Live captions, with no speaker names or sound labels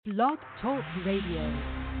Blog Talk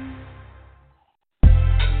Radio.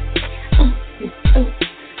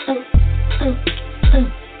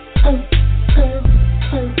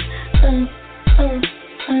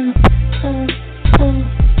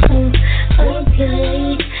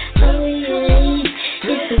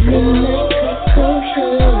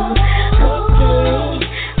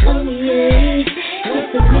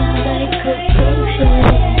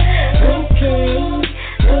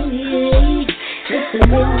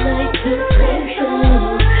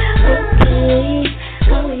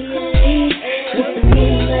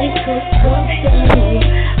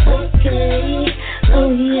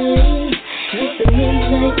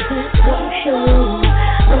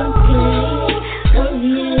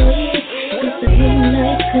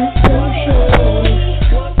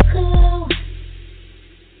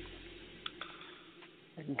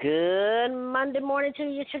 Good Monday morning to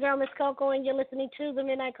you. It's your girl, Miss Koko, and you're listening to the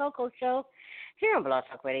Midnight Koko Show here on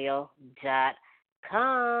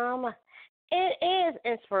blogtalkradio.com. It is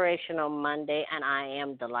Inspirational Monday, and I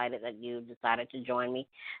am delighted that you decided to join me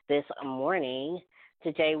this morning.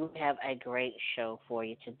 Today, we have a great show for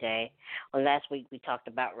you today. Well, last week, we talked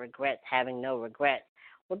about regrets, having no regrets.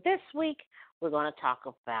 Well, this week, we're going to talk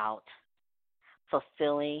about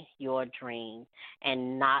fulfilling your dreams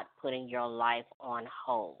and not putting your life on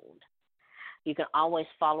hold. You can always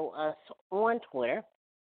follow us on Twitter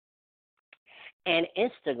and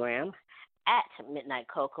Instagram at Midnight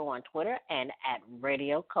Koko on Twitter and at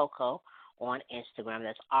Radio Koko on Instagram.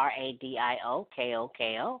 That's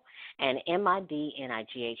RADIOKOKO and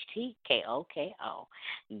MIDNIGHTKOKO.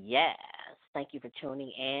 Yes. Thank you for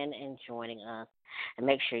tuning in and joining us. And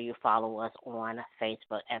make sure you follow us on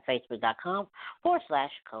Facebook at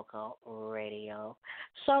facebook.com/Koko Radio.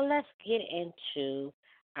 So let's get into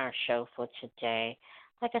our show for today.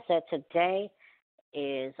 Like I said, today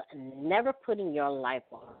is never putting your life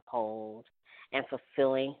on hold and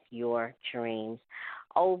fulfilling your dreams.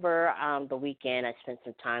 Over the weekend, I spent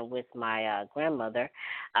some time with my grandmother.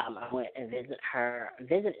 I went and visited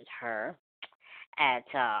her at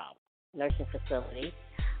nursing facility.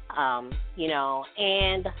 And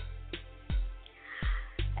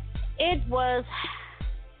it was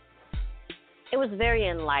very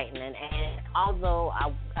enlightening. And although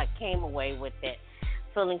I came away with it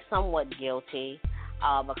feeling somewhat guilty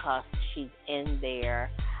because she's in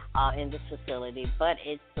there in this facility, but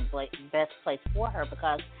it's the best place for her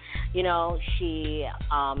because, she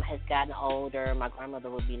has gotten older. My grandmother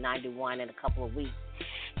will be 91 in a couple of weeks,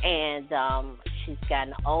 and she's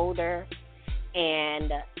gotten older.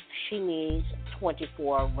 And she needs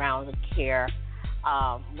 24 round the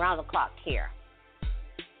clock care.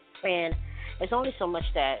 And there's only so much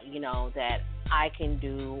that that I can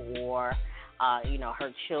do, or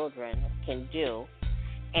her children can do.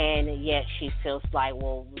 And yet she feels like,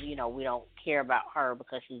 well, we don't care about her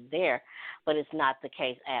because she's there, but it's not the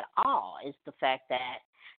case at all. It's the fact that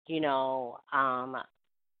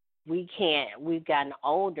we can't. We've gotten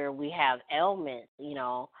older. We have ailments, and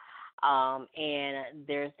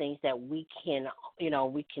there's things that we can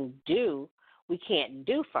do, we can't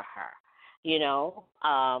do for her,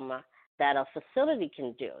 that a facility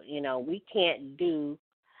can do. We can't do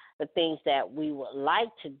the things that we would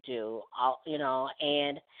like to do,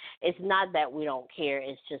 and it's not that we don't care.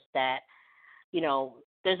 It's just that,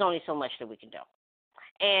 there's only so much that we can do.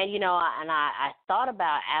 And, I thought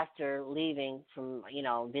about after leaving from,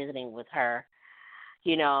 visiting with her,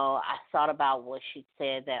 I thought about what she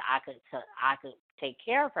said that I could take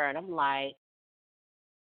care of her, and I'm like,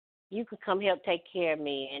 you could come help take care of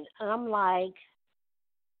me, and I'm like,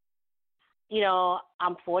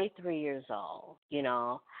 I'm 43 years old,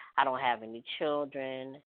 I don't have any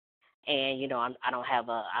children, and I don't have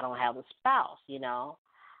a spouse, and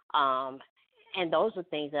those are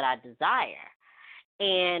things that I desire,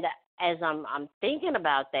 and as I'm thinking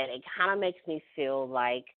about that, it kind of makes me feel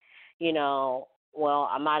like, well,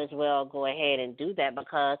 I might as well go ahead and do that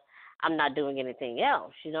because I'm not doing anything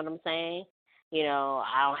else. You know what I'm saying?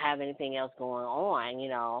 I don't have anything else going on,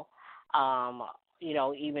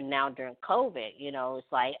 even now during COVID,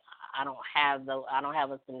 it's like I don't have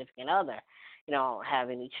a significant other, I don't have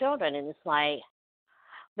any children, and it's like,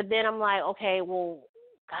 but then I'm like, okay, well,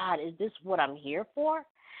 God, is this what I'm here for?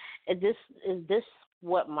 Is this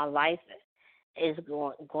what my life is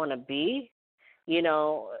going to be?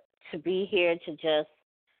 To be here to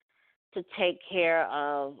take care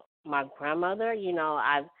of my grandmother.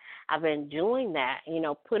 I've been doing that,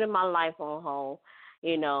 putting my life on hold,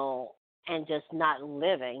 and just not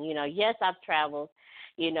living. Yes, I've traveled,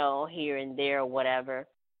 here and there or whatever.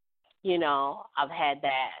 I've had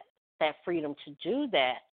that freedom to do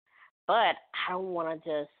that. But I don't want to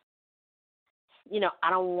just, I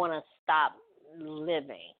don't want to stop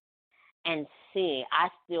living and seeing. I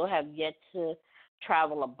still have yet to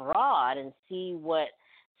travel abroad and see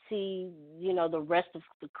the rest of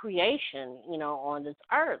the creation, on this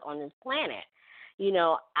earth, on this planet.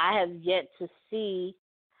 I have yet to see,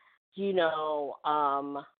 you know,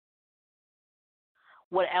 um,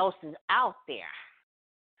 what else is out there.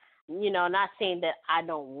 Not saying that I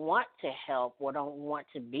don't want to help or don't want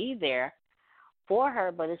to be there for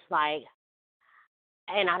her, but it's like,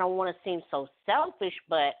 and I don't want to seem so selfish,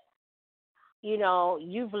 but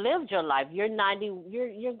you've lived your life. You're 90.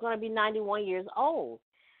 You're going to be 91 years old.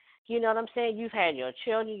 You know what I'm saying? You've had your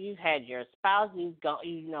children. You've had your spouse. You've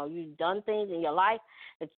done things in your life.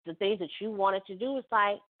 It's the things that you wanted to do. It's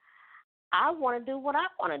like, I want to do what I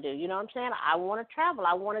want to do. You know what I'm saying? I want to travel.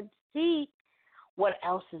 I want to see what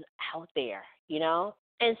else is out there.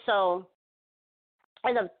 And so,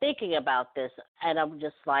 as I'm thinking about this, and I'm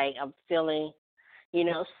just like, I'm feeling,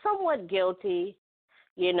 somewhat guilty,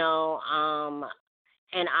 and I'm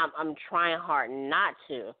trying hard not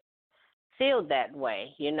to feel that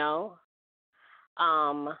way.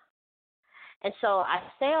 Um, and so I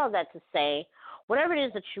say all that to say, whatever it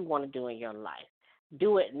is that you want to do in your life,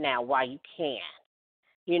 do it now while you can.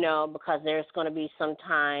 Because there's going to be some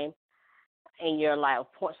time in your life,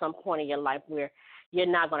 some point in your life where you're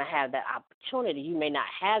not going to have that opportunity. You may not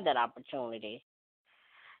have that opportunity.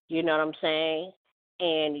 You know what I'm saying?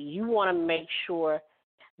 And you want to make sure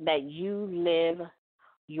that you live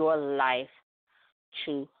your life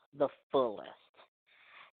to the fullest.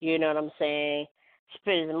 You know what I'm saying?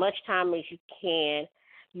 Spend as much time as you can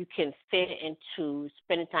fit into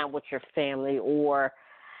spending time with your family, or,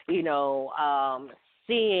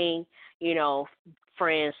 seeing,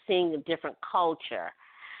 friends, seeing a different culture,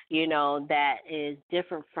 that is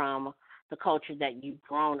different from the culture that you've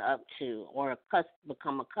grown up to or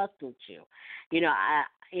become accustomed to.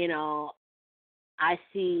 I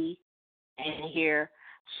see and hear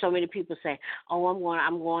so many people say, "Oh,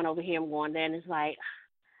 I'm going over here, I'm going there," and it's like,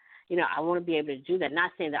 I want to be able to do that.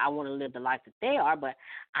 Not saying that I want to live the life that they are, but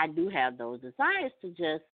I do have those desires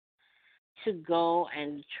to go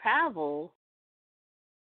and travel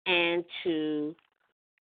and to,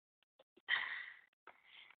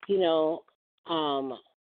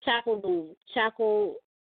 tackle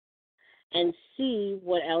and see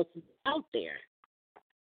what else is out there.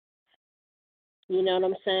 You know what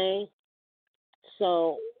I'm saying?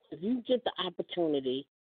 So if you get the opportunity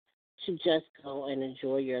to just go and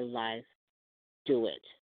enjoy your life, do it.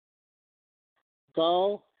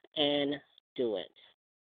 Go and do it.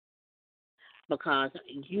 Because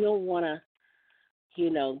you don't want to,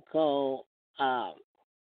 go,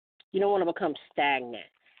 you don't want to become stagnant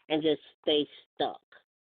and just stay stuck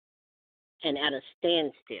and at a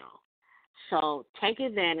standstill. So take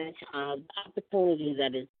advantage of the opportunity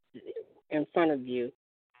that is in front of you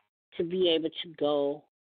to be able to go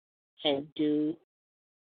and do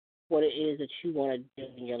what it is that you want to do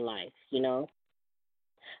in your life, because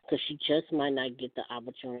you just might not get the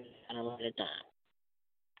opportunity at a later time.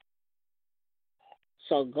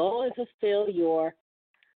 So go and fulfill your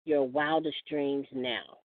wildest dreams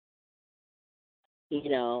now.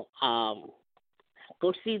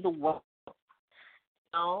 Go see the world,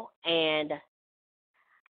 and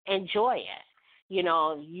enjoy it.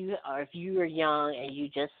 Or if you are young and you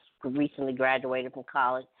just recently graduated from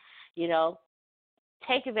college,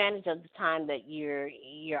 take advantage of the time that you're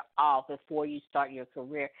off before you start your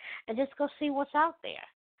career, and just go see what's out there.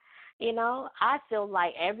 I feel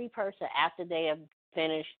like every person after they have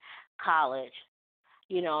finished college,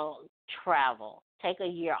 travel, take a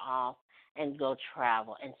year off and go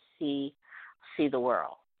travel and see the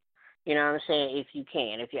world. You know what I'm saying? If you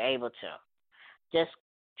can, if you're able to, just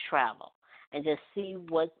travel and just see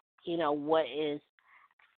what is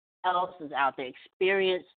else is out there.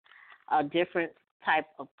 Experience a different type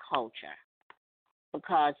of culture,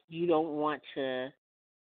 because you don't want to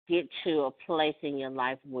get to a place in your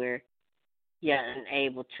life where you're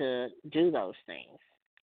unable to do those things.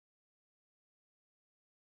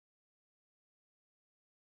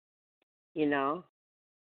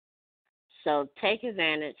 So take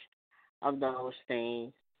advantage of those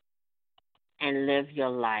things and live your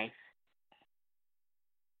life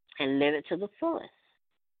and live it to the fullest.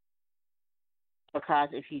 Because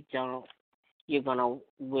if you don't, you're going to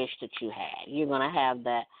wish that you had. You're going to have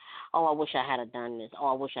that, oh, I wish I had done this. Oh,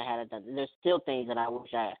 I wish I had done this. There's still things that I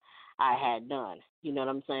wish I had done. You know what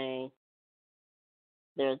I'm saying?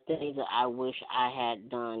 There are things that I wish I had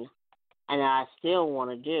done and I still want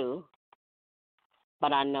to do,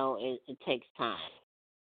 but I know it takes time.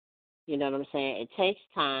 You know what I'm saying? It takes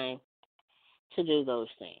time to do those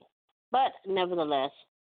things. But nevertheless,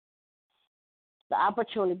 the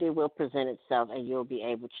opportunity will present itself and you'll be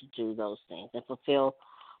able to do those things and fulfill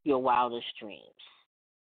your wildest dreams.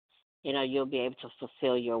 You'll be able to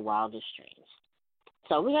fulfill your wildest dreams.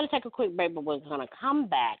 So we're going to take a quick break, but we're going to come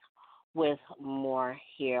back with more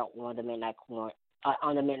here on the Midnight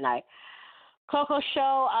Koko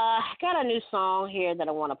Show. Got a new song here that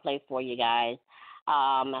I want to play for you guys.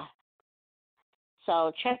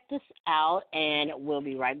 So check this out, and we'll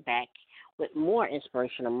be right back with more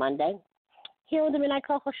Inspirational Monday here on the Midnight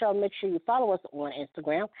Koko Show. Make sure you follow us on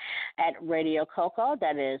Instagram at Radio Koko.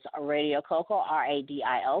 That is Radio Koko,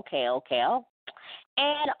 RADIOKOKO.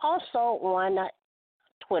 And also on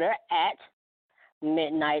Twitter at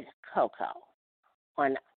Midnight Koko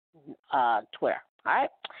on Twitter. All right?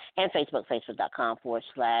 And Facebook,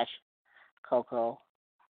 facebook.com/Koko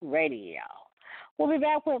Radio. We'll be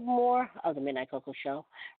back with more of the Midnight Koko Show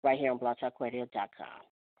right here on blogtalkradio.com.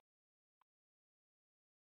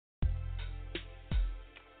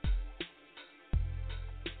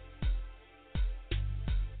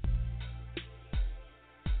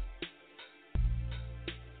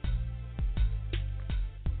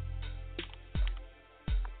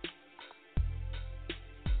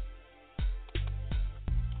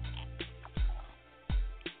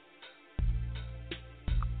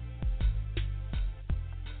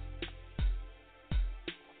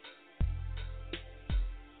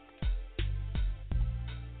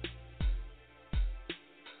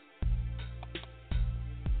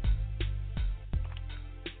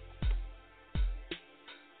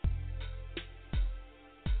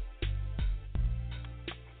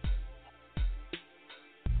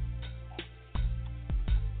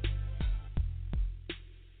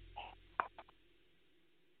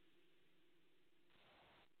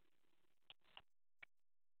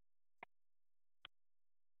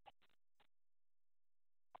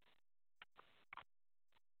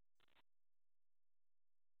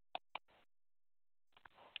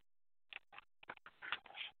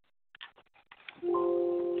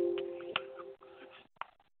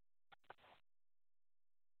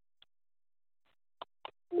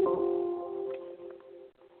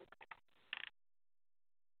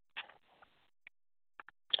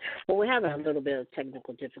 Well, we're having a little bit of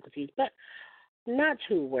technical difficulties, but not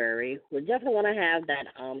to worry. We're definitely going to have that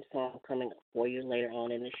song coming for you later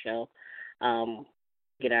on in the show.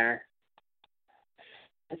 Get our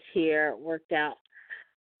here worked out.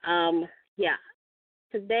 Yeah,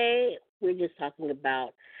 today we're just talking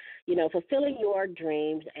about, fulfilling your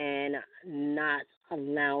dreams and not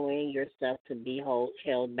allowing yourself to be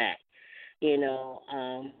held back.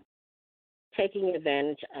 Taking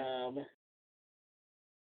advantage of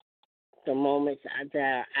the moments that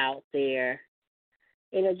are out there,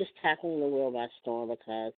 just tackling the world by storm,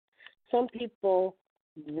 because some people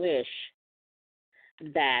wish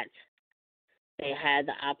that they had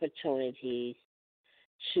the opportunities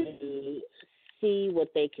to see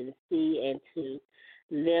what they can see and to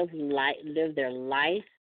live their life,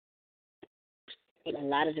 a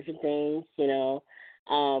lot of different things,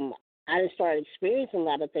 I didn't start experiencing a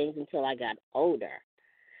lot of things until I got older,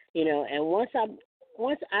 and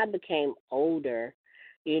once I became older,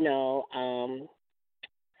 I'm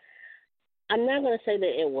not going to say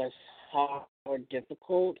that it was hard or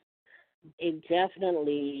difficult. It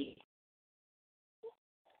definitely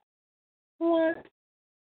was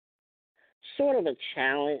sort of a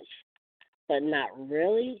challenge, but not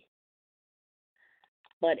really.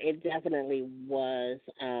 But it definitely was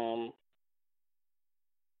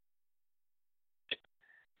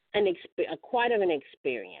quite an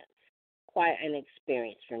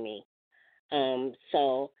experience for me.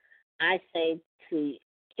 So I say to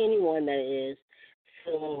anyone that is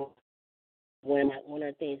feeling when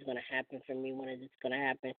are things going to happen for me, when is this going to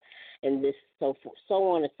happen, and this so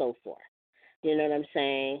on and so forth. You know what I'm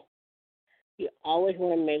saying? You always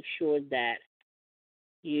want to make sure that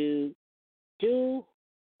you do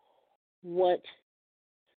what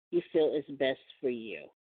you feel is best for you,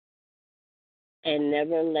 and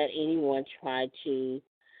never let anyone try to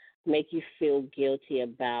make you feel guilty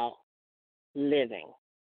about living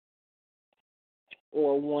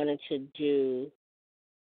or wanting to do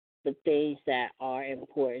the things that are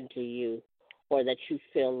important to you or that you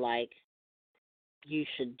feel like you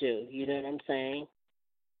should do. You know what I'm saying?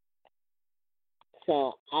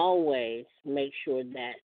 So always make sure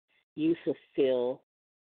that you fulfill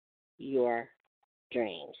your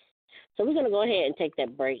dreams. So we're going to go ahead and take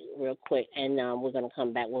that break real quick, and we're going to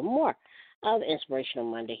come back with more of Inspirational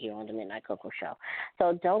Monday here on the Midnight Koko Show.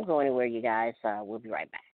 So don't go anywhere, you guys. We'll be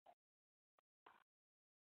right back.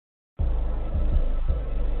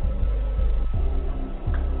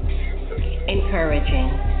 encouraging,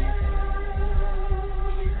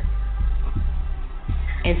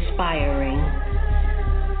 inspiring,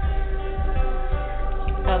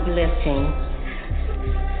 uplifting.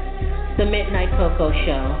 The Midnight Koko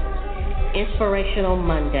Show, Inspirational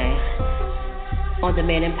Monday on the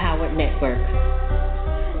Men Empowered Network.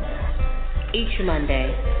 Each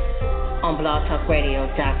Monday on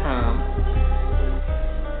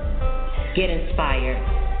blogtalkradio.com. Get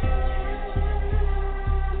inspired.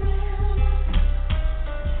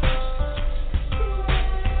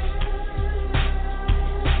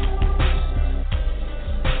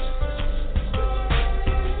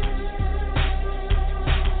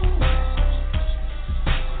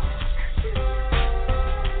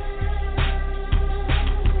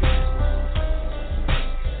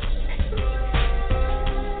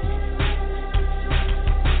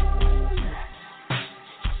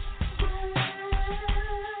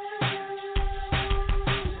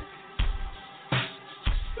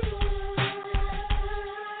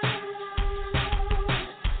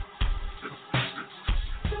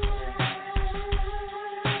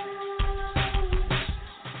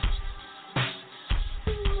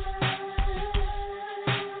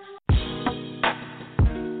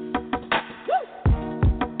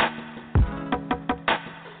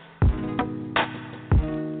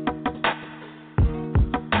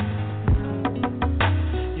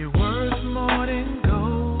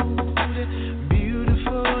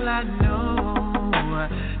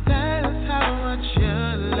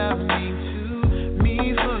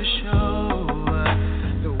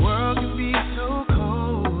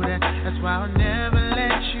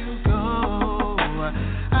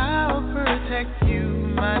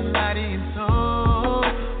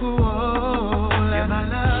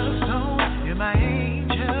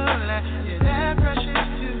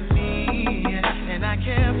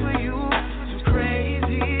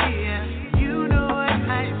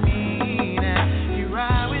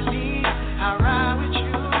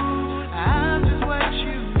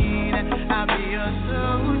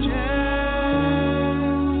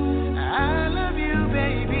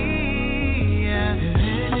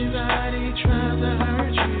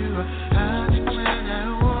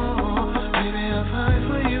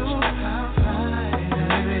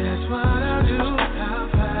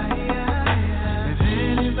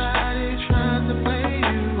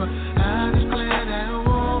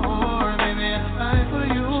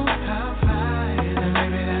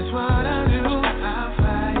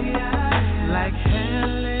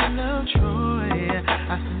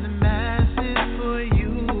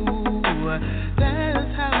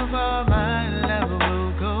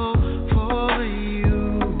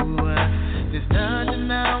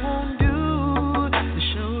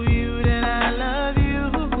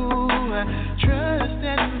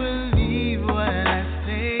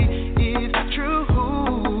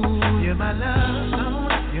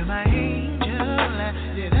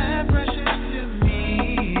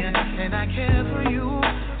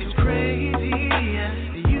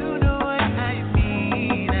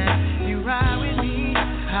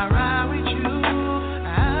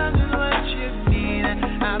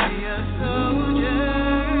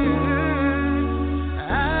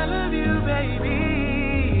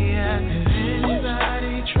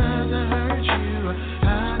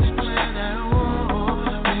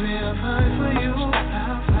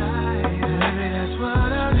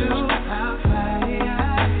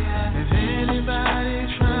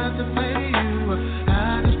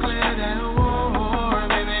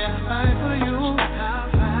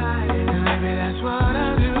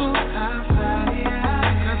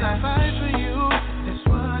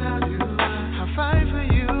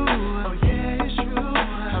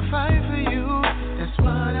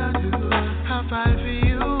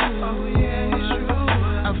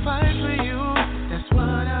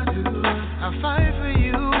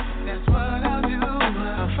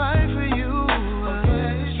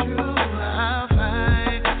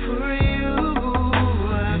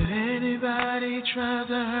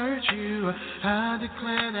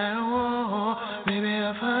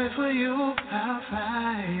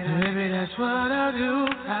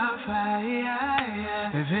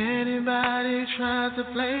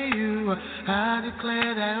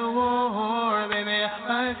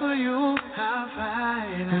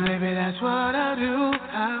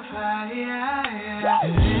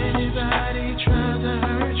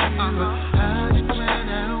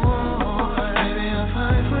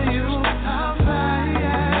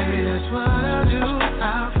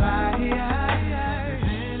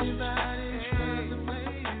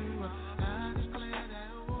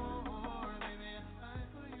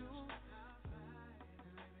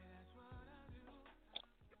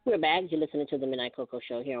 We're back. You're listening to the Midnight Koko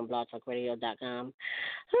Show here on blogtalkradio.com.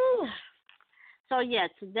 So, yeah,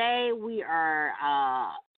 today we are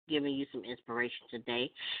giving you some inspiration today.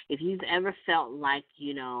 If you've ever felt like,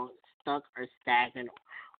 stuck or stagnant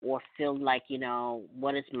or feel like,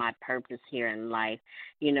 what is my purpose here in life,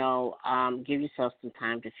 give yourself some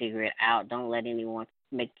time to figure it out. Don't let anyone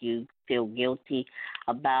make you feel guilty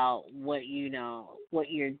about what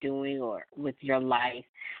you're doing or with your life.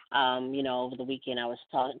 Over the weekend I was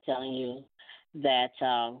telling you that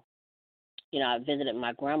I visited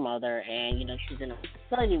my grandmother, and she's in a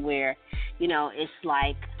facility where it's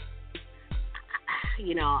like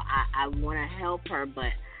I want to help her,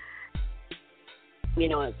 but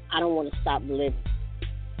I don't want to stop living.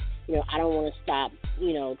 I don't want to stop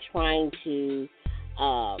trying to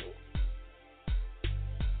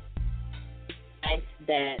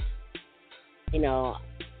that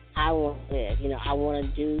I want to live. I want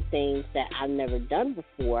to do things that I've never done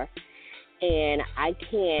before, and I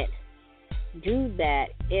can't do that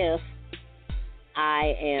if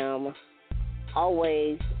I am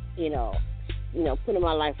always, putting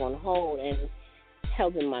my life on hold and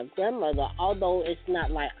helping my grandmother, although it's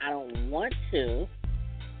not like I don't want to,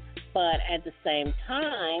 but at the same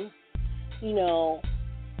time,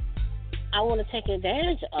 I want to take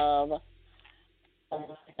advantage of the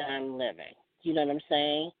life that I'm living. You know what I'm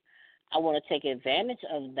saying? I want to take advantage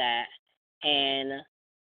of that and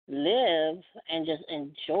live and just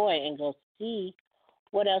enjoy and go see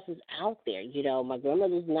what else is out there. My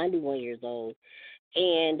grandmother's 91 years old,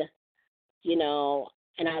 and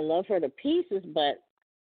and I love her to pieces, but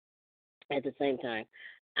at the same time,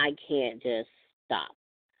 I can't just stop,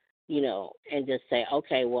 and just say,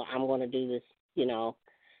 okay, well, I'm going to do this,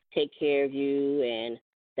 take care of you, and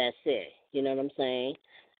that's it. You know what I'm saying?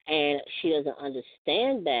 And she doesn't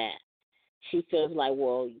understand that. She feels like,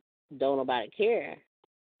 well, don't nobody care.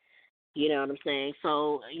 You know what I'm saying?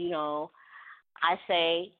 So, I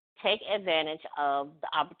say take advantage of the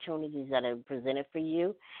opportunities that are presented for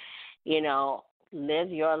you. Live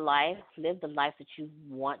your life, live the life that you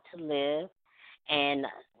want to live, and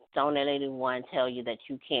don't let anyone tell you that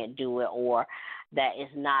you can't do it or that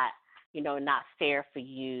it's not, not fair for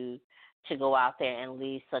you to go out there and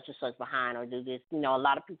leave such and such behind or do this. A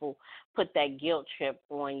lot of people put that guilt trip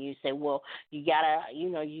on you, say, well, you gotta,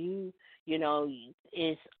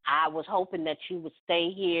 is I was hoping that you would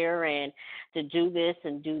stay here and to do this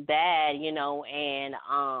and do that, and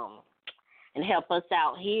help us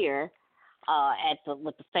out here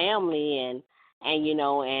with the family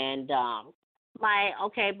like,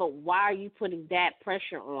 okay, but why are you putting that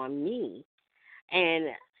pressure on me? And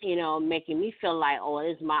making me feel like, oh,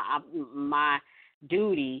 it's my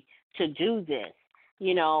duty to do this.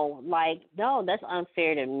 Like, no, that's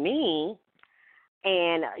unfair to me.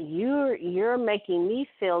 And you're making me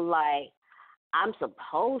feel like I'm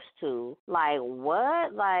supposed to. Like,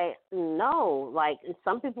 what? Like, no. Like,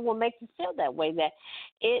 some people will make you feel that way, that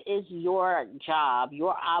it is your job,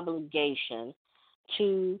 your obligation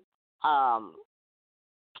to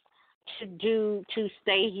to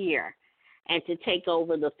stay here and to take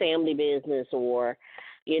over the family business, or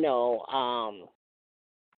so on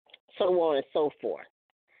and so forth.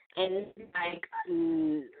 And it's like,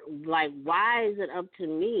 why is it up to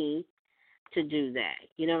me to do that?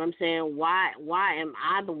 You know what I'm saying? Why am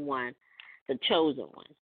I the one, the chosen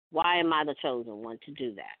one? Why am I the chosen one to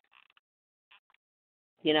do that?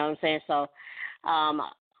 You know what I'm saying? So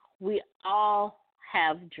we all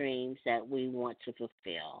have dreams that we want to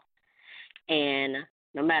fulfill. And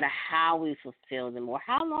no matter how we fulfill them or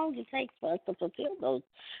how long it takes for us to fulfill those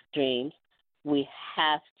dreams, we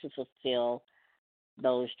have to fulfill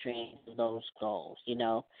those dreams, those goals.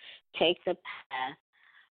 Take the path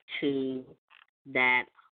to that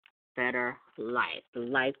better life, the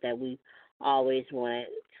life that we always wanted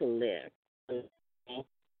to live. Okay?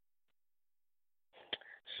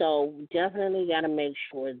 So definitely got to make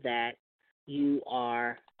sure that you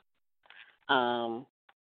are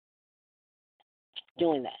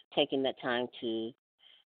doing that, taking that time to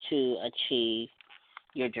achieve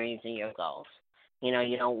your dreams and your goals.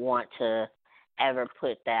 You don't want to ever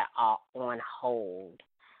put that on hold.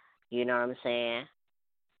 You know what I'm saying?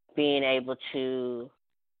 Being able to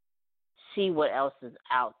see what else is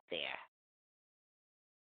out there.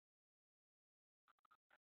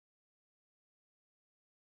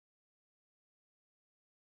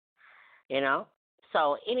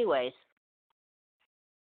 So anyways,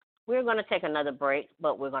 we're going to take another break,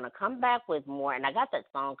 but we're going to come back with more. And I got that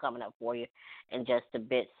song coming up for you in just a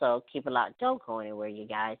bit, so keep it locked. Don't go anywhere, you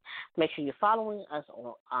guys. Make sure you're following us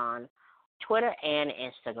on Twitter and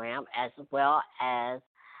Instagram, as well as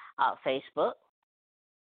Facebook.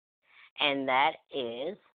 and that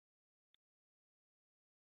is,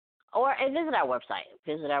 and visit our website.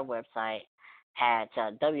 Visit our website at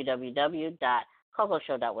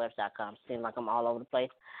www.cocoshow.webs.com. Seems like I'm all over the place.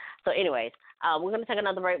 So, anyways, we're going to take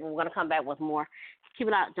another break, but we're going to come back with more. Keep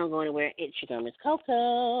it out. Don't go anywhere. It's your girl, Miss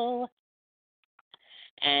Koko.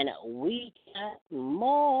 And we got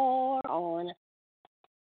more on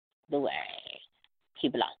the way.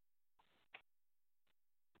 Keep it out.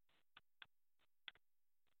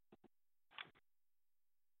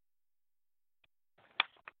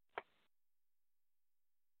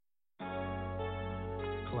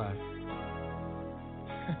 Class.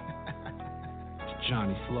 It's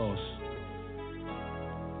Johnny Floss.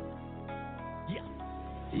 Yeah.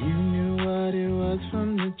 You knew what it was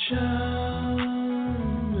from the jump.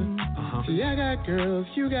 See, I got girls,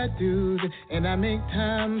 you got dudes, and I make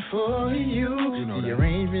time for you. The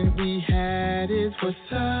arrangement we had is what's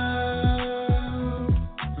up.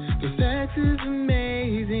 The sex is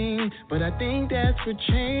amazing, but I think that's what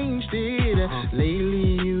changed it.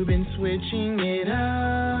 Lately you've been switching it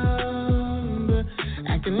up,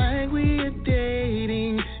 acting like we're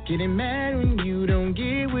dating, getting mad when you don't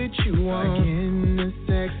get what you want. Again, the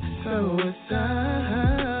sex is so what's up.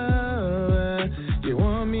 You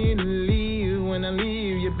want me to leave, when I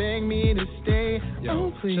leave you beg me to stay.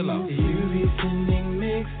 Oh please, chill out. You be sending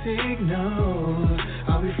mixed signals.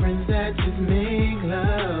 Are we friends that just make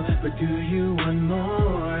love? But do you want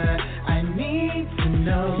more? I need to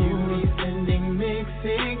know. You be sending mixed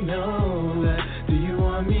signals. Do you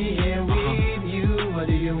want me here with you, or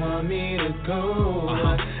do you want me to go?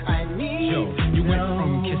 I need to know. You went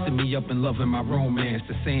from kissing me up and loving my romance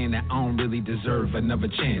to saying that I don't really deserve another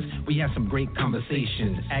chance. We had some great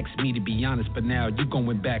conversations, asked me to be honest, but now you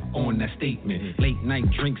going back on that statement. Late night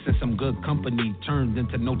drinks and some good company turned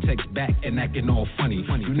into no text back and acting all funny.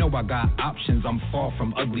 You know I got options, I'm far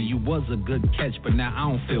from ugly. You was a good catch, but now I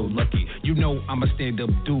don't feel lucky. You know I'm a stand-up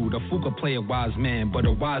dude. A fool can play a wise man, but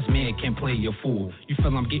a wise man can't play a fool. You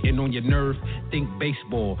feel I'm getting on your nerve? Think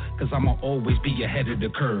baseball, cause I'ma always be ahead of the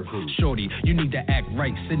curve. Shorty, you need to act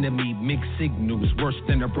right, sending me mixed signals, worse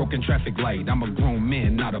than a broken traffic light. I'm a grown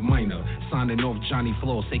man, not a minor. Signing off Johnny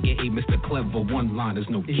Floss, aka Mr. Clever, one-liners,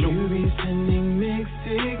 no joke. You be sending mixed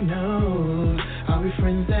signals. Are we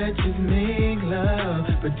friends that just make love?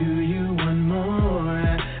 But do you want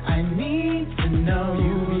more? I need to know.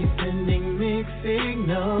 You be sending mixed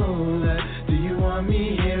signals. Do you want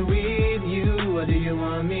me here with you, or do you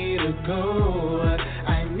want me to go?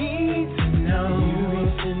 I need to know. You be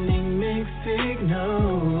sending mixed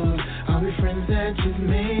signals. Are we friends that just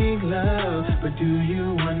make love? But do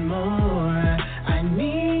you want more? I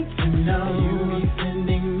need to know. You be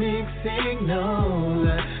sending mixed signals.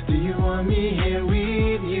 Do you want me here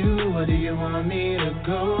with you, or do you want me to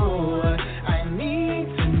go? I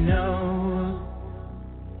need to know.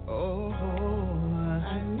 Oh,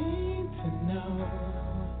 I need to know.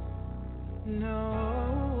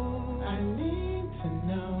 No, I need to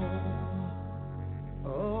know.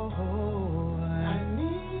 Oh, I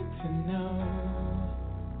need to know.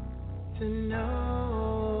 To know.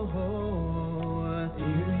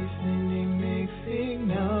 You be sending mixed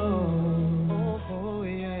signals. Oh,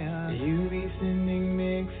 yeah. You be sending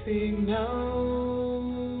mixed signals.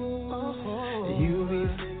 You be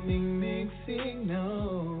sending mixed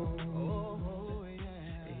signals. Oh,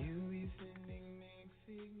 yeah. You be sending mixed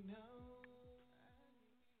signals.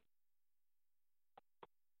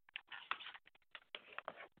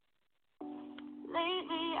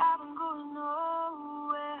 Lately I've been going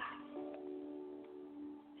nowhere.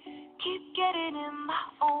 Keep getting in my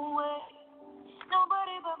own way.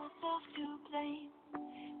 Nobody but myself to blame.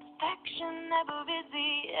 Perfection never is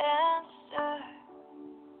the answer.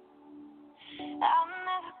 I'm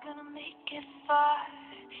never gonna make it far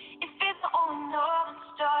if it's the only northern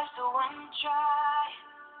star. So I'm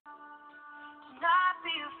trying to not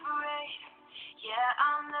be afraid. Yeah,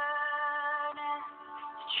 I'm learning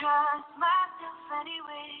to trust myself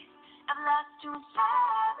anyway. I've lost too much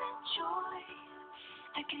love and joy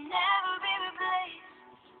that can never be replaced.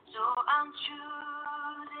 So I'm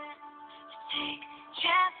choosing to take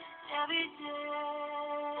chances every day.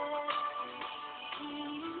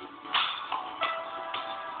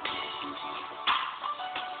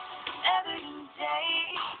 Every day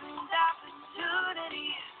brings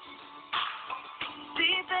opportunity.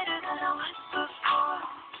 Be better than I was before,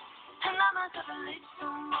 and love myself a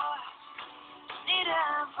little more. Need to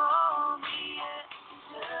have all the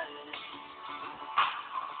answers.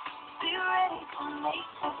 Be ready to make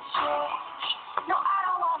the change. No, I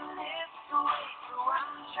don't want to live the way, so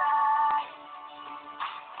I'm trying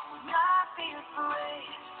not be afraid.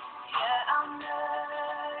 Yeah, I'm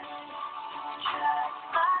learning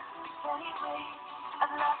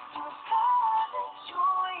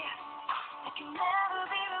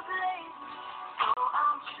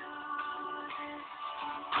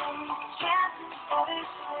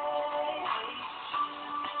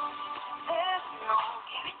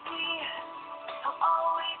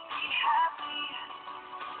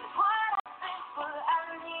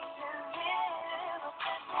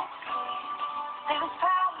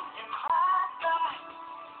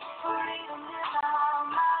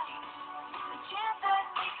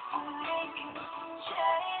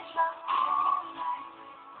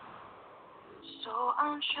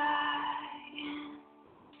trying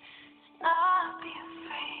to not be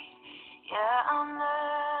afraid. Yeah, I'm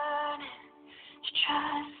learning to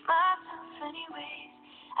trust myself anyways.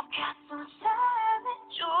 I've got so much time and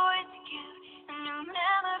joy to give and new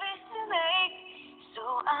memories to make. So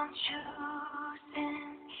I'm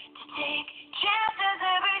choosing to take chances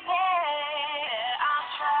every day. I'm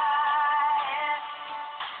trying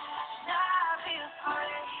not be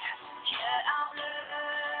afraid. Yeah, I'm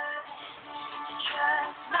learning to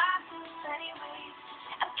trust myself anyways.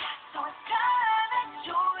 I've got so much time and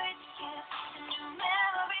joy to give and new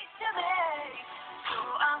memories to make. So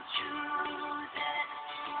I'm choosing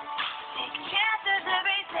to take chances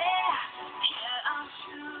every day. Yeah, I'm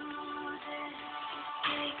choosing to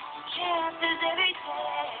take chances every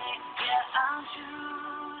day. Yeah, I'm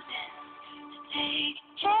choosing to take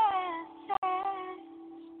chances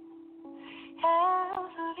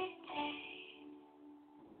every day.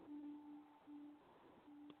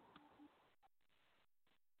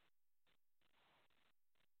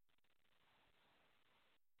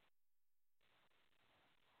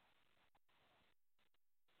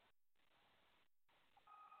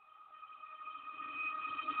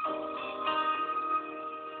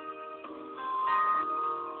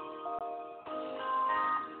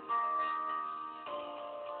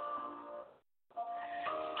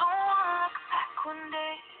 Don't wanna look back one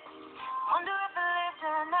day. Wonder if I lived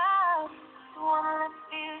enough. Don't wanna let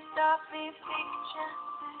fear stop me taking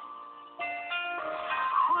chances.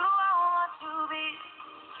 Who do I want to be?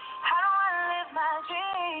 How do I live my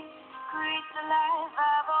dreams? Create the life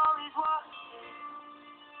I've always wanted.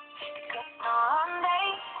 Because someday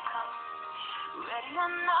come, ready or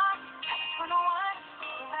not, I just wanna want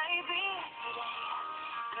who I be today.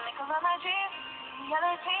 To make all of my dreams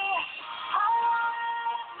reality. I wanna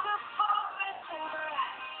live before it's over.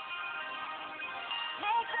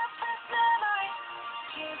 Make the best memories.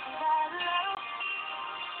 Give that love.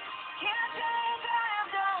 Can't change what I've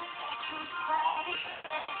done. Too bad.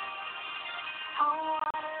 I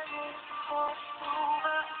wanna live before it's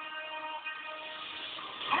over.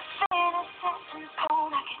 Nothing is set in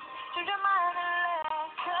stone. I can change your mind and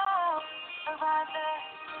let go of other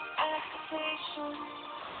expectations.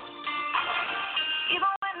 Even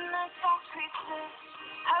when the thoughts creep in,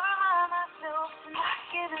 I remind myself to not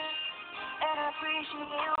give in and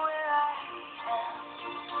appreciate where I am.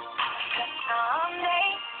 Because someday,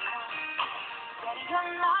 ready or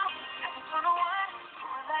not, I just wanna want who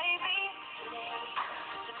will I be today?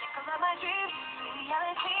 To make all of my dreams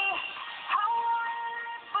reality. I wanna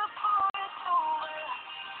live before it's over.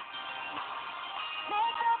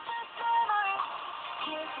 Make the best memories.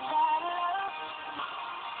 Give that love.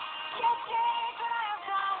 Can't change what I have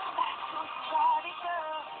done. Back to starting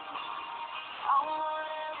girl. I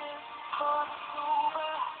wanna live before it's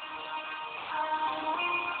over.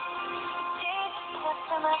 Take steps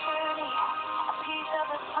on my journey. A piece of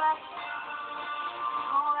the past.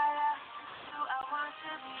 Who I love, who I want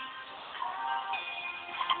to be.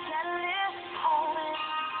 I gotta live this moment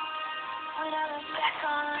when I look back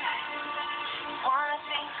on life. Wanna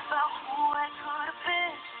think about who I could have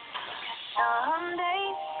been. Someday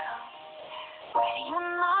come, ready or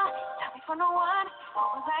not, time for no one. What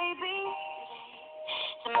will I be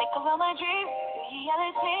to make all of my dreams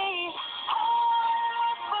reality? I wanna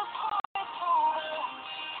live before it's over.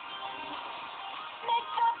 Make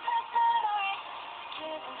the best memories.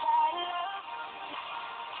 Give that love.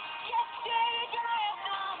 Yes, change what I have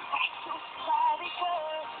done. Back to starting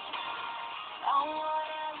girl. I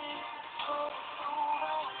wanna live before it's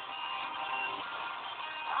over.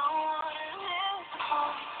 I wanna live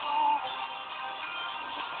before it's over.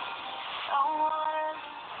 I wanna live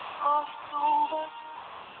before it's over.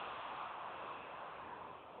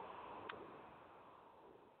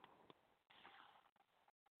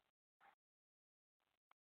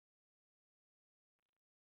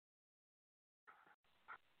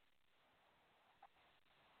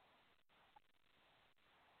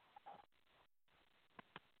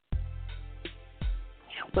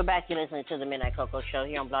 We're back. You're listening to the Midnight Koko Show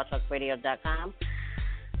here on blogtalkradio.com.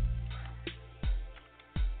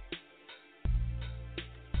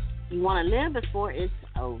 You want to live before it's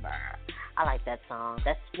over. I like that song.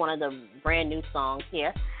 That's one of the brand new songs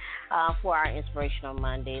here for our Inspirational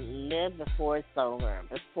Monday. Live before it's over.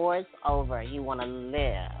 Before it's over, you want to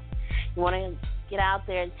live. You want to get out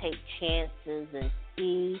there and take chances and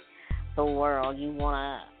see the world. You want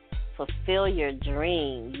to fulfill your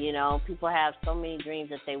dreams. You know, people have so many dreams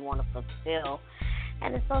that they want to fulfill,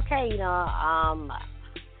 and it's okay. You know,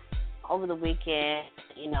 over the weekend,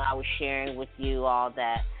 you know, I was sharing with you all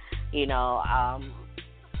that, you know,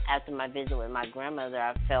 after my visit with my grandmother,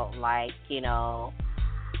 I felt like, you know,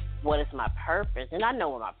 what is my purpose? And I know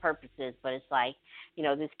what my purpose is, but it's like,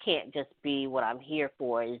 this can't just be what I'm here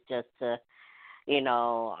for. It's just to,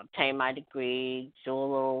 obtain my degree, do a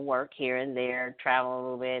little work here and there, travel a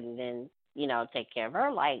little bit, and then, take care of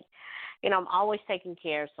her. Like, I'm always taking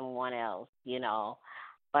care of someone else,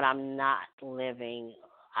 but I'm not living,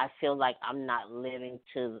 I feel like I'm not living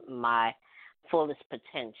to my fullest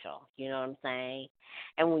potential. You know what I'm saying?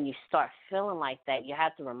 And when you start feeling like that, you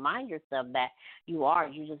have to remind yourself that you are.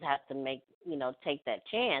 You just have to take that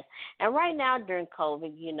chance. And right now during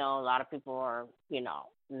COVID, a lot of people are,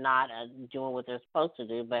 not doing what they're supposed to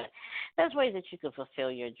do. But there's ways that you can fulfill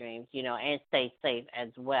your dreams, and stay safe as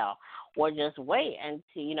well. Or just wait and,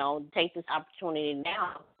 take this opportunity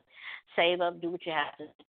now. Save up, do what you have to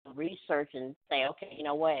research and say, okay, you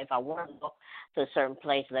know what, if I want to go to a certain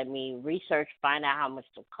place, let me research, find out how much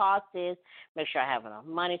the cost is, make sure I have enough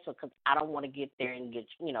money, so because I don't want to get there and get,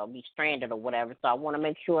 be stranded or whatever. So I want to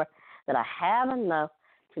make sure that I have enough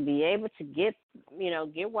to be able to get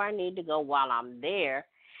where I need to go while I'm there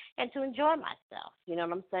and to enjoy myself. You know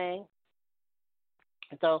what I'm saying?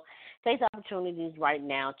 So take opportunities right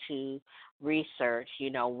now to research,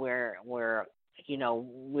 we're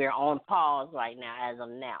on pause right now as of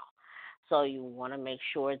now. So you want to make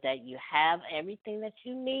sure that you have everything that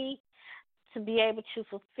you need to be able to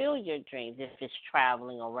fulfill your dreams, if it's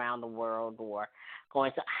traveling around the world or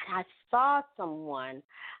going to. I saw someone,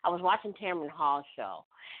 I was watching Tamron Hall's show,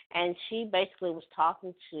 and she basically was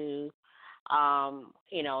talking to, a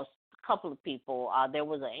couple of people. There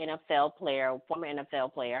was an NFL player, former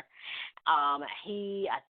NFL player.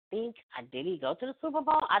 Did he go to the Super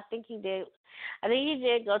Bowl? I think he did. I think he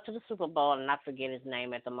did go to the Super Bowl, and I forget his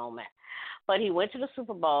name at the moment. But he went to the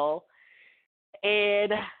Super Bowl,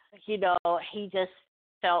 and, he just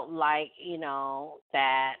felt like,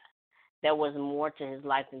 that there was more to his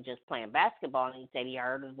life than just playing basketball. And he said he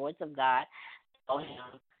heard the voice of God tell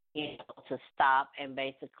him, to stop and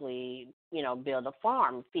basically, build a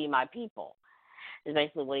farm, feed my people. Is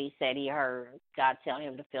basically what he said. He heard God tell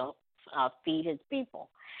him to feed his people.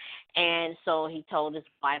 And so he told his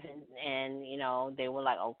wife, and they were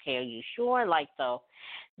like, okay, are you sure? Like, so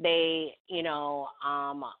they, he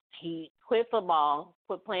quit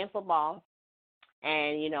playing football,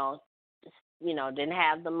 and, didn't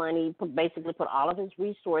have the money, basically put all of his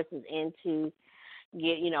resources into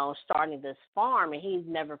starting this farm. And he's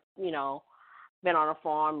never, been on a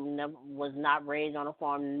farm, never, was not raised on a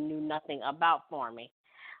farm, knew nothing about farming.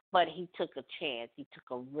 But he took a chance, he took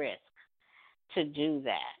a risk to do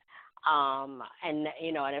that. And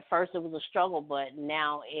at first it was a struggle, but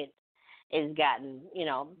now it's gotten,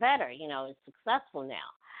 better. It's successful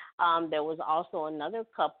now. There was also another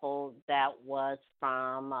couple that was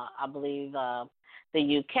from, I believe, the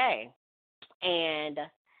UK, and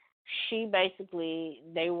she basically,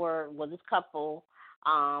 this couple,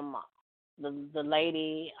 the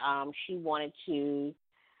lady, she was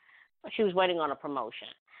waiting on a promotion.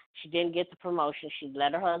 She didn't get the promotion. She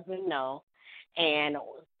let her husband know. And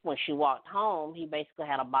when she walked home, he basically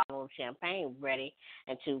had a bottle of champagne ready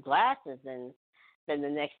and 2 glasses. And then the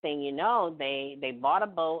next thing you know, they bought a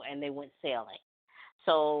boat and they went sailing.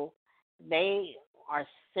 So they are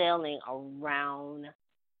sailing around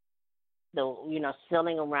the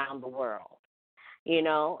world.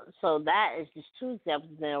 So that is just 2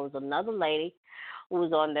 examples. There was another lady who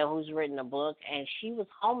was on there who's written a book, and she was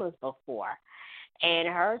homeless before. And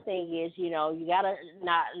her thing is, you got to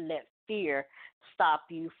not let fear stop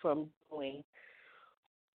you from doing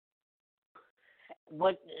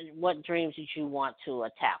what dreams that you want to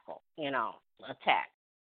attack.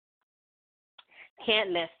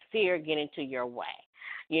 Can't let fear get into your way.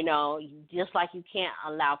 Just like you can't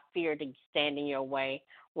allow fear to stand in your way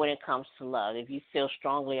when it comes to love. If you feel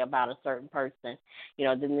strongly about a certain person,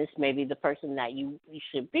 then this may be the person that you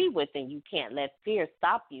should be with, and you can't let fear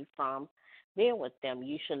stop you from being with them.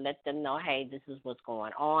 You should let them know, hey, this is what's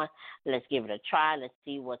going on. Let's give it a try. Let's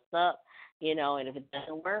see what's up. And if it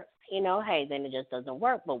doesn't work, hey, then it just doesn't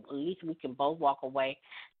work. But at least we can both walk away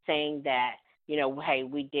saying that, hey,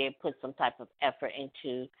 we did put some type of effort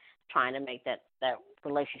into trying to make that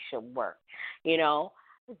relationship work.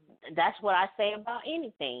 That's what I say about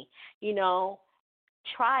anything.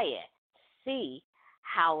 Try it, see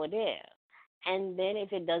how it is. And then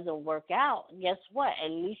if it doesn't work out, guess what?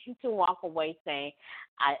 At least you can walk away saying,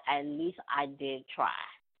 at least I did try.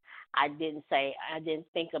 I didn't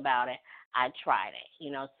think about it. I tried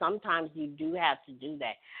it. Sometimes you do have to do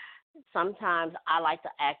that. Sometimes I like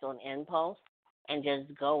to act on impulse and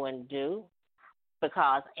just go and do,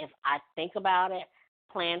 because if I think about it,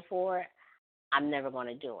 plan for it, I'm never going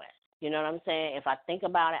to do it. You know what I'm saying? If I think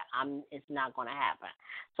about it, it's not going to happen.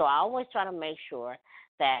 So I always try to make sure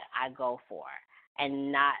that I go for it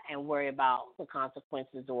and worry about the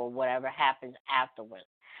consequences or whatever happens afterwards,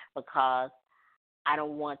 because I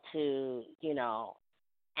don't want to,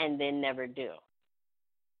 and then never do.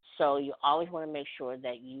 So you always want to make sure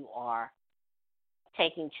that you are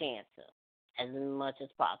taking chances as much as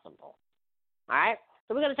possible. All right?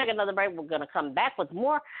 So we're going to take another break. We're going to come back with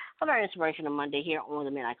more of our Inspirational Monday here on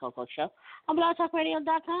the Midnight Koko Show on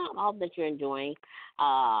blogtalkradio.com. I hope that you're enjoying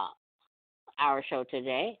our show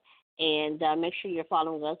today. And make sure you're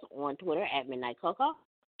following us on Twitter at Midnight Koko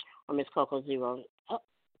or Miss Coco Zero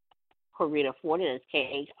Corita 40. That's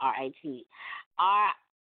KHRITA40.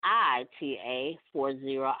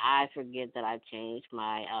 I forget that I changed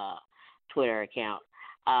my Twitter account.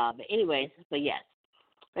 But yes,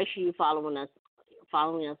 make sure you're following us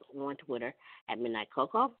on Twitter at Midnight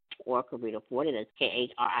Koko or Corita 40. That's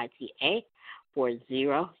KHRITA40.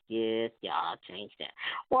 Yes, y'all changed that.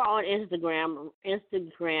 Or on Instagram.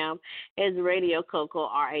 Instagram is Radio Koko,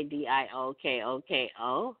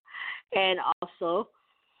 RADIOKOKO. And also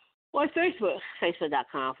on Facebook,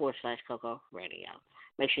 facebook.com/Koko Radio.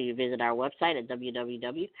 Make sure you visit our website at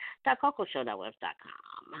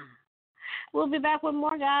www.kokoshow.web.com. We'll be back with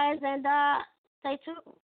more, guys, and stay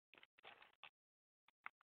tuned.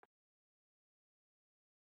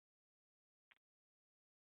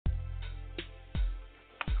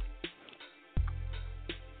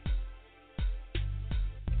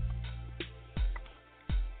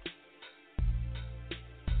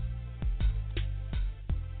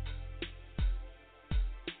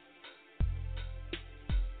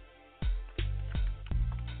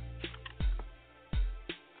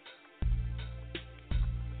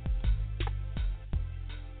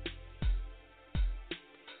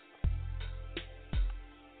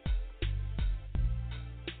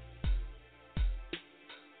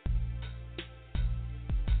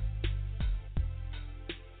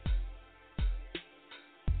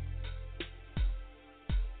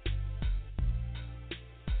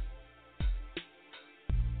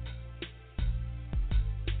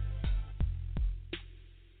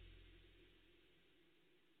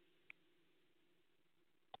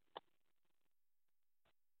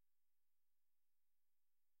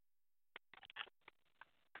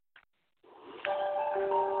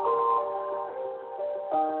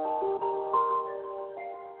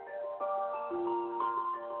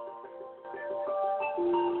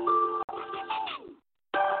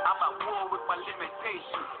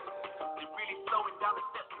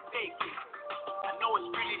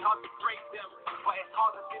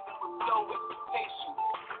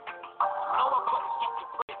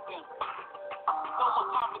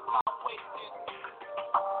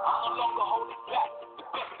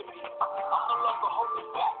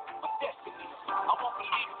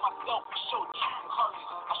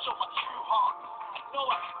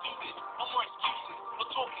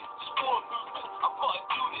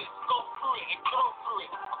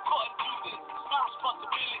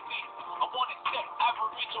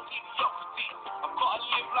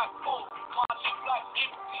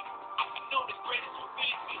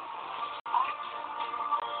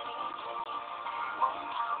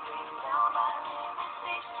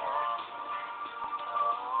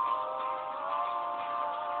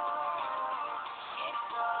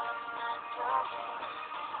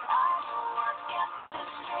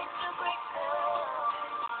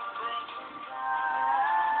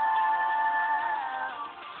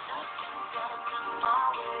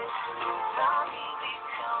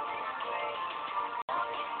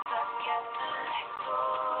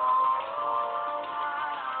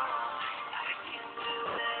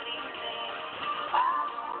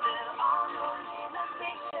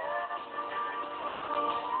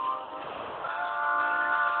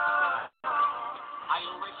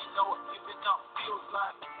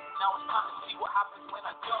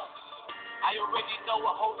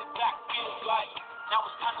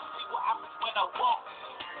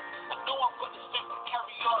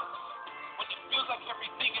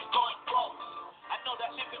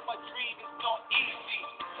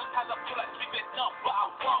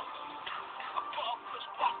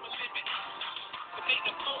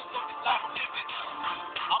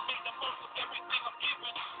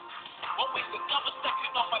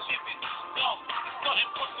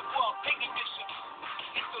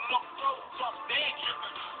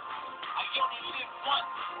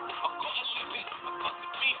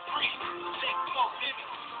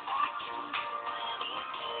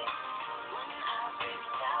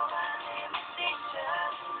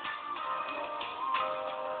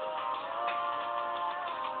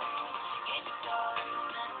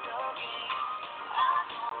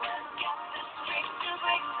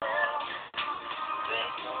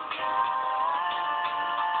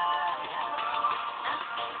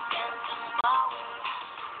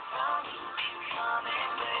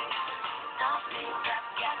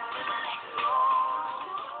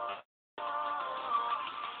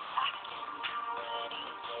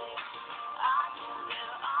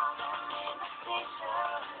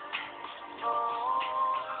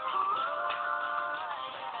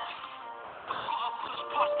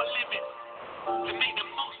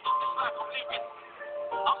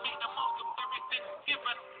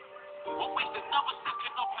 Won't waste another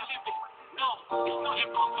second of living. No, it's not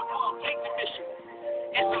impossible. Take the mission.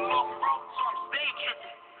 It's a long road, so I'm staying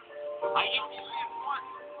driven. I only live once.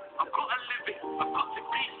 I've got to live it. I've got to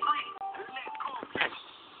be free and let go.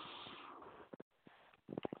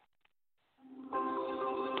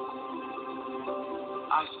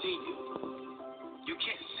 I see you. You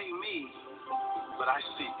can't see me, but I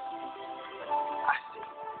see you. I see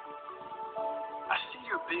you. I see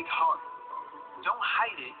your big heart. Don't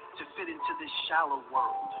hide it to fit into this shallow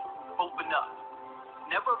world. Open up.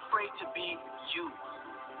 Never afraid to be you.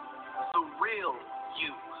 The real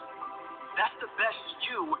you. That's the best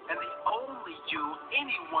you and the only you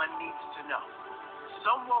anyone needs to know.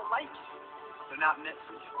 Some won't like it. They're not meant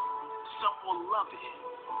for you. Some will love it.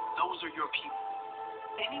 Those are your people.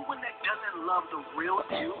 Anyone that doesn't love the real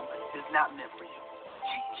you is not meant for you.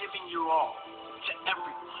 Keep giving your all to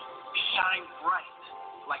everyone. Shine bright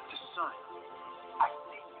like the sun. I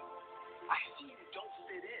see you. I see you don't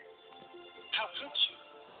fit in. How could you?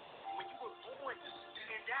 When you were born to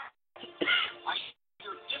stand out, I see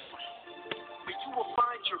you're different. But you will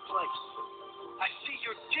find your place. I see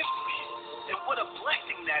you're different, and what a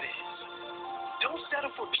blessing that is. Don't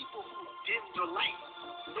settle for people who dim your light.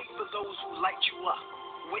 Wait for those who light you up.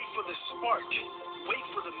 Wait for the spark. Wait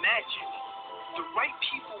for the magic. The right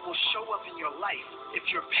people will show up in your life if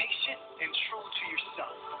you're patient and true to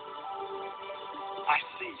yourself. I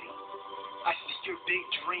see you. I see your big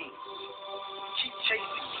dreams. Keep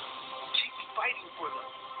chasing them. Keep fighting for them.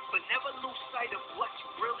 But never lose sight of what's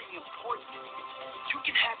really important. You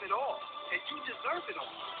can have it all, and you deserve it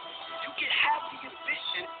all. You can have the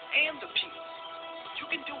ambition and the peace. You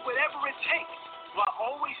can do whatever it takes while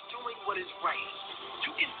always doing what is right.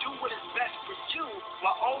 You can do what is best for you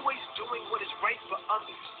while always doing what is right for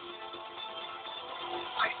others.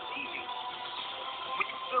 I see you. When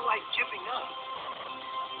you feel like giving up,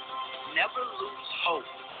 never lose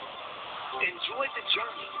hope. Enjoy the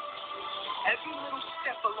journey. Every little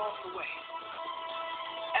step along the way.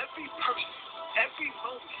 Every person, every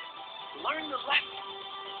moment. Learn the lesson.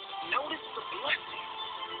 Notice the blessing.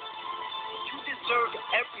 You deserve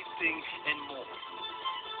everything and more.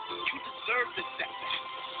 You deserve the setback,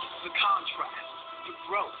 the contrast, the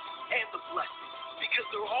growth, and the blessing, because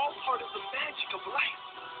they're all part of the magic of life.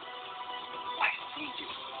 I see you.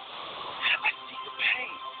 I see the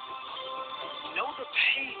pain. Know the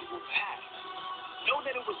pain will pass. Know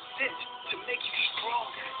that it was sent to make you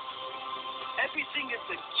stronger. Everything is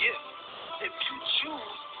a gift if you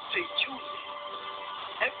choose to use it.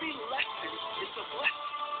 Every lesson is a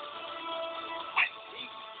blessing. I see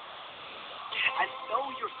you. I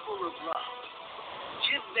know you're full of love.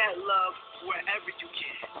 Give that love wherever you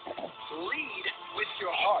can. Lead with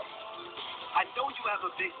your heart. I know you have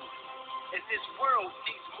a big one, and this world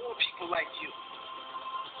needs more people like you.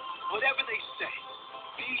 Whatever they say,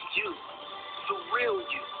 be you, the real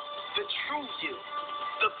you, the true you,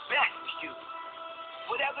 the best you.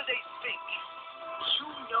 Whatever they think, you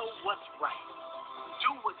know what's right.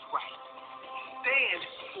 Do what's right. Stand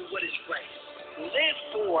for what is right. Live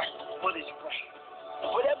for what is right.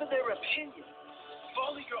 Whatever their opinion,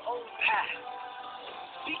 follow your own path.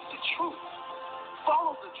 Speak the truth.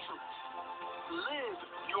 Follow the truth. Live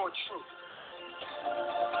your truth.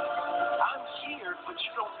 I'm here, but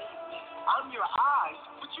you don't need me. I'm your eyes,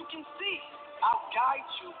 but you can see. I'll guide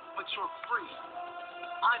you, but you're free.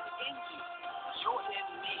 I'm in you. You're in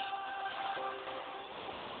me.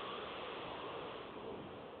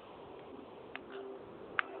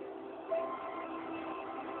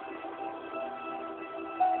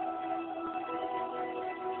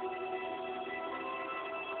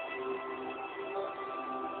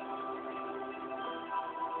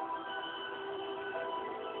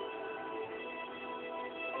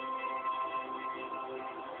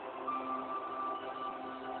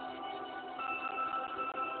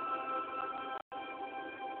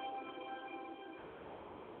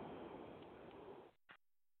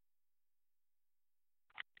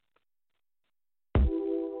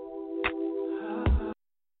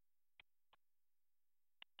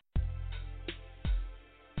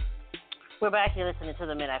 We're back here listening to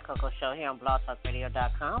the Midnight Koko Show here on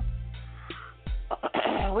blogtalkradio.com.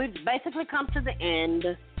 We've basically come to the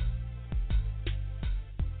end,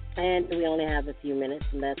 and we only have a few minutes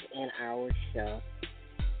left in our show.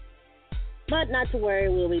 But not to worry,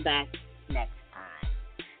 we'll be back next time.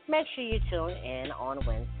 Make sure you tune in on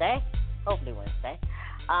Wednesday, hopefully Wednesday,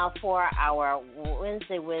 for our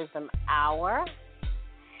Wednesday Wisdom Hour,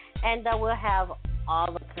 and we'll have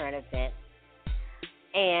all the current events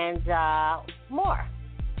and more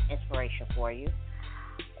inspiration for you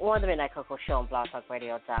on the Midnight Koko Show on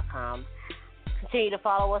blogtalkradio.com. Continue to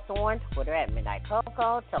follow us on Twitter at Midnight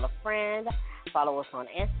Koko. Tell a friend. Follow us on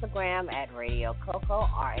Instagram at Radio Koko,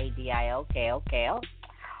 RADIOKOKO,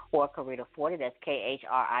 or Karita40, that's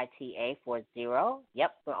KHRITA40.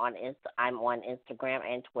 Yep, I'm on Instagram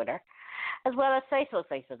and Twitter, as well as Facebook,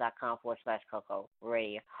 facebook.com/Koko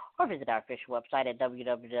Radio, or visit our official website at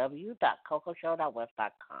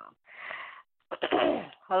www.kokoshow.web.com.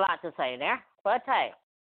 A lot to say there, but hey,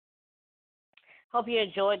 hope you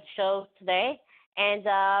enjoyed the show today, and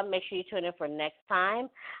make sure you tune in for next time.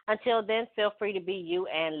 Until then, feel free to be you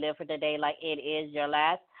and live for the day like it is your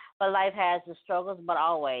last. But life has its struggles, but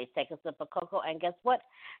always take a sip of cocoa, and guess what?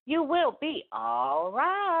 You will be all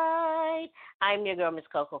right. I'm your girl, Miss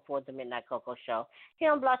Koko, for the Midnight Koko Show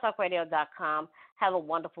here on blogtalkradio.com. Have a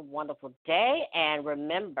wonderful, wonderful day, and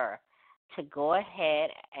remember to go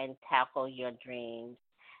ahead and tackle your dreams.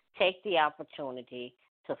 Take the opportunity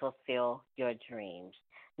to fulfill your dreams.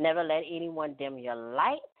 Never let anyone dim your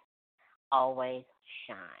light. Always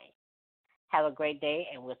shine. Have a great day,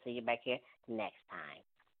 and we'll see you back here next time.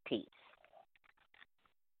 Peace.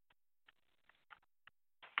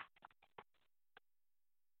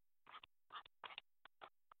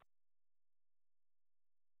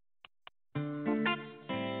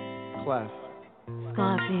 Clef.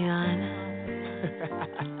 Scorpion.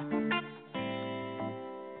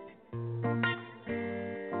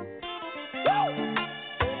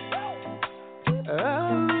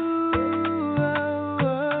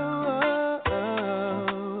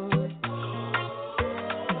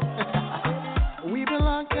 We've been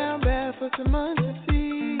locked down bad for some months to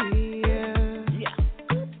see. Yeah.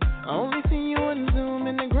 Only seen you on Zoom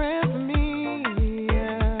and the gram for me.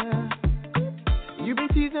 Yeah. You've been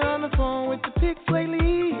teasing on the phone with the pics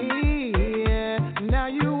lately. Yeah. Now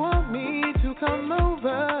you want me to come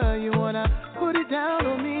over. You wanna put it down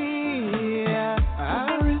on me. Yeah.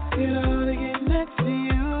 I risk it all to get next to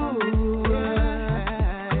you.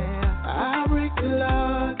 Yeah. I break the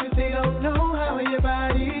law 'cause they don't know how your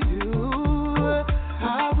body do.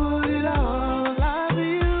 I put it all on live for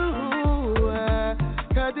you.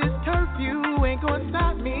 'Cause this curfew ain't gonna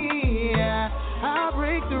stop me. I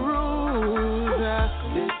break the rules.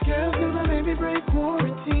 This girl's gonna make me break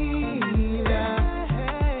quarantine.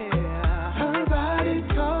 Her body's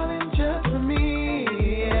calling just for me.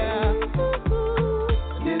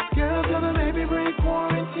 This girl's gonna make me break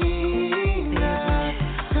quarantine.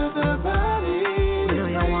 'Cause her body's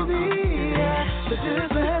crazy. So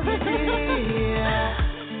just let me be.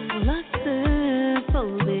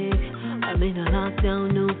 Claustrophobic. I'm in a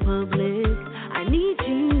lockdown, no public. I need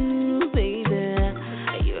you, baby.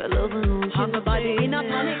 You're a love emotion. Have a body in a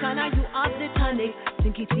panic, and you have the tonic.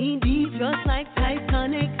 Sink it in deep, just like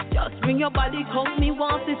Titanic. Just bring your body, come me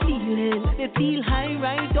off the ceiling. Let it feel high,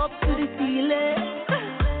 right up to the ceiling.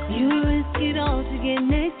 You risk it all to get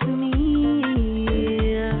next to me.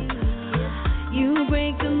 You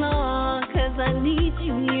break the law, 'cause I need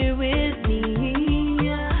you here with me.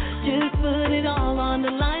 Just put it all on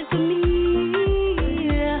the line for me.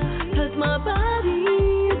 'Cause my body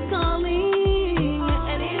is calling,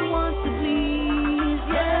 and it wants to please,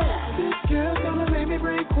 yeah. This girl's gonna make me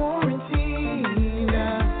break quarantine.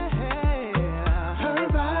 Her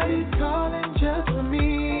body's calling just for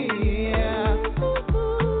me.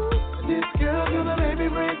 This girl's gonna make me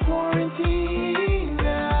break quarantine.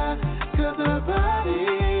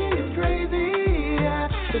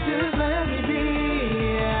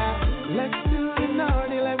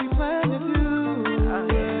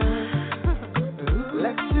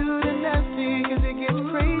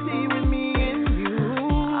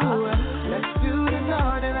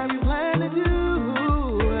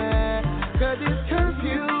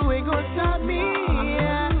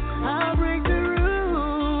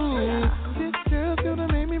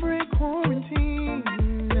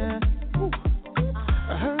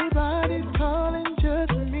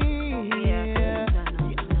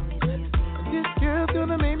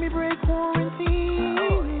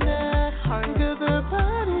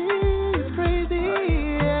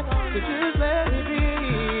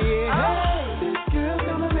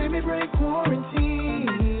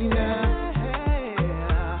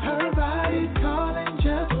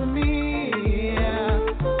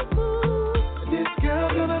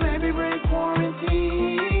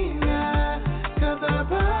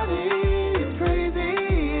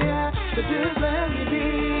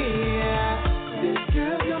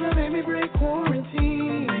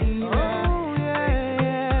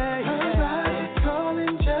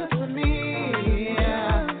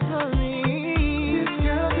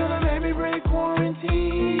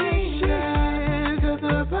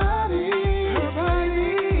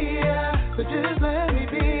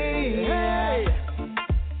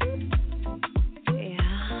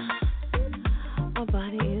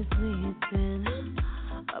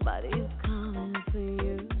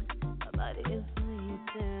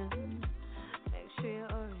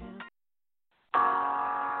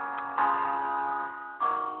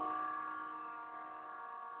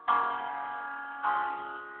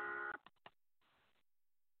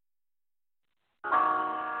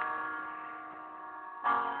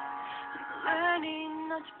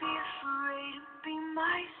 want to be afraid to be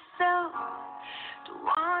myself. Don't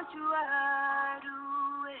want to hide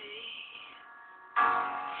away.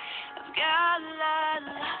 I've got a lot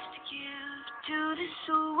of love to give to this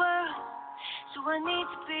world, so I need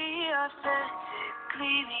to be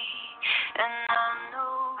authentically me. And I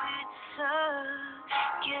know it's a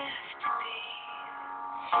gift to be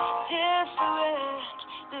different.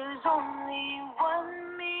 There's only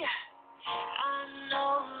one me. I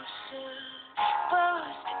know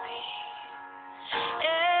supposed to be.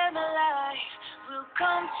 And my life will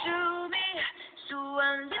come to me. So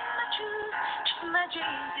I live my truth, just my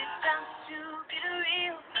dreams. It's time to be the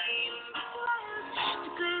real me.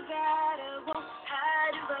 The good or bad, I won't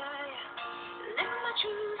hide away. Live my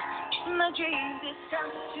truth, just my dreams. It's time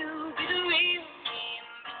to be the real me.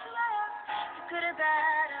 The good or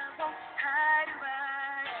bad, I won't hide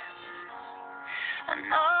away. I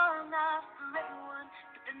know I'm not for everyone,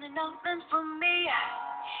 but then they're not meant for me.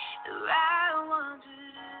 I want to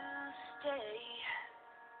stay.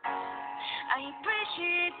 I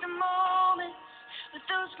appreciate the moments with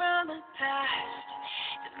those from the past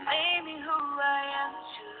that made me who I am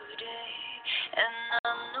today. And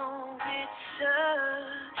I know it's a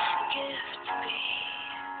gift to be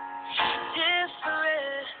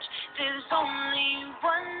different. There's only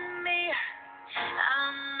one me.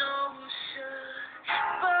 I know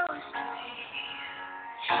supposed to be.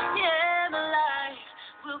 Yeah, my life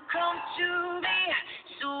will come to me.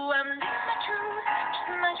 So I'm living my truth,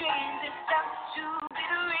 just my dreams. It's time to be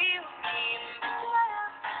the real me. The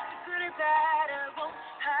good or bad, I won't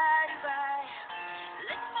hide away.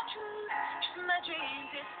 Living my truth, just my dreams.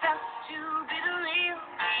 It's time to be the real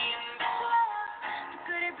me. The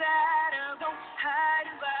good or bad, I won't hide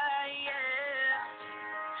away. Yeah.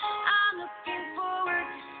 I'm looking forward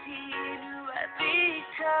to seeing who I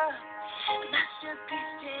become. A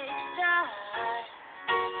masterpiece takes time.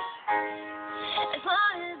 As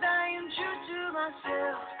long as I am true to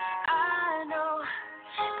myself, I know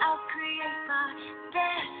I'll create my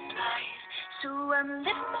best life. So I'm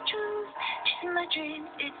living my truth, chasing my dreams.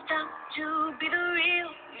 It's time to be the real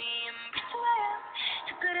me. Embrace who I am,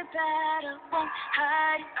 the good or bad, I won't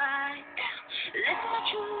hide who I am. Living my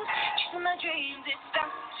truth, chasing my dreams. It's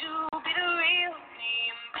time to be the real me.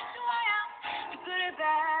 Embrace who I am, the good or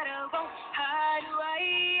bad, I won't hide who I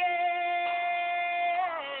am.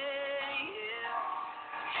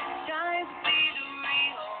 Time to be the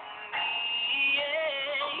real me,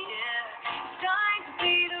 yeah, yeah. Time to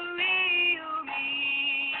be the real me,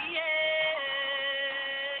 yeah,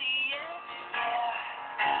 yeah.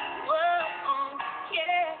 Whoa,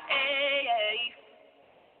 yeah.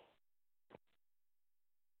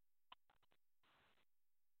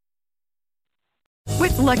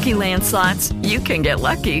 With Lucky Land Slots, you can get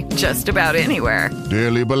lucky just about anywhere.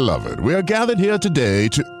 Dearly beloved, we are gathered here today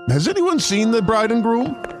to... Has anyone seen the bride and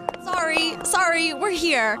groom? Sorry, we're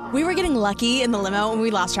here. We were getting lucky in the limo and we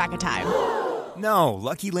lost track of time. No,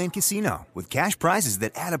 Lucky Land Casino, with cash prizes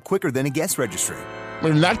that add up quicker than a guest registry.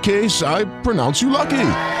 In that case, I pronounce you lucky.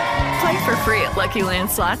 Play for free at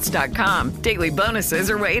LuckyLandSlots.com. Daily bonuses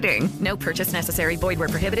are waiting. No purchase necessary. Void where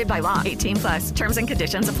prohibited by law. 18+. Terms and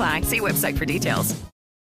conditions apply. See website for details.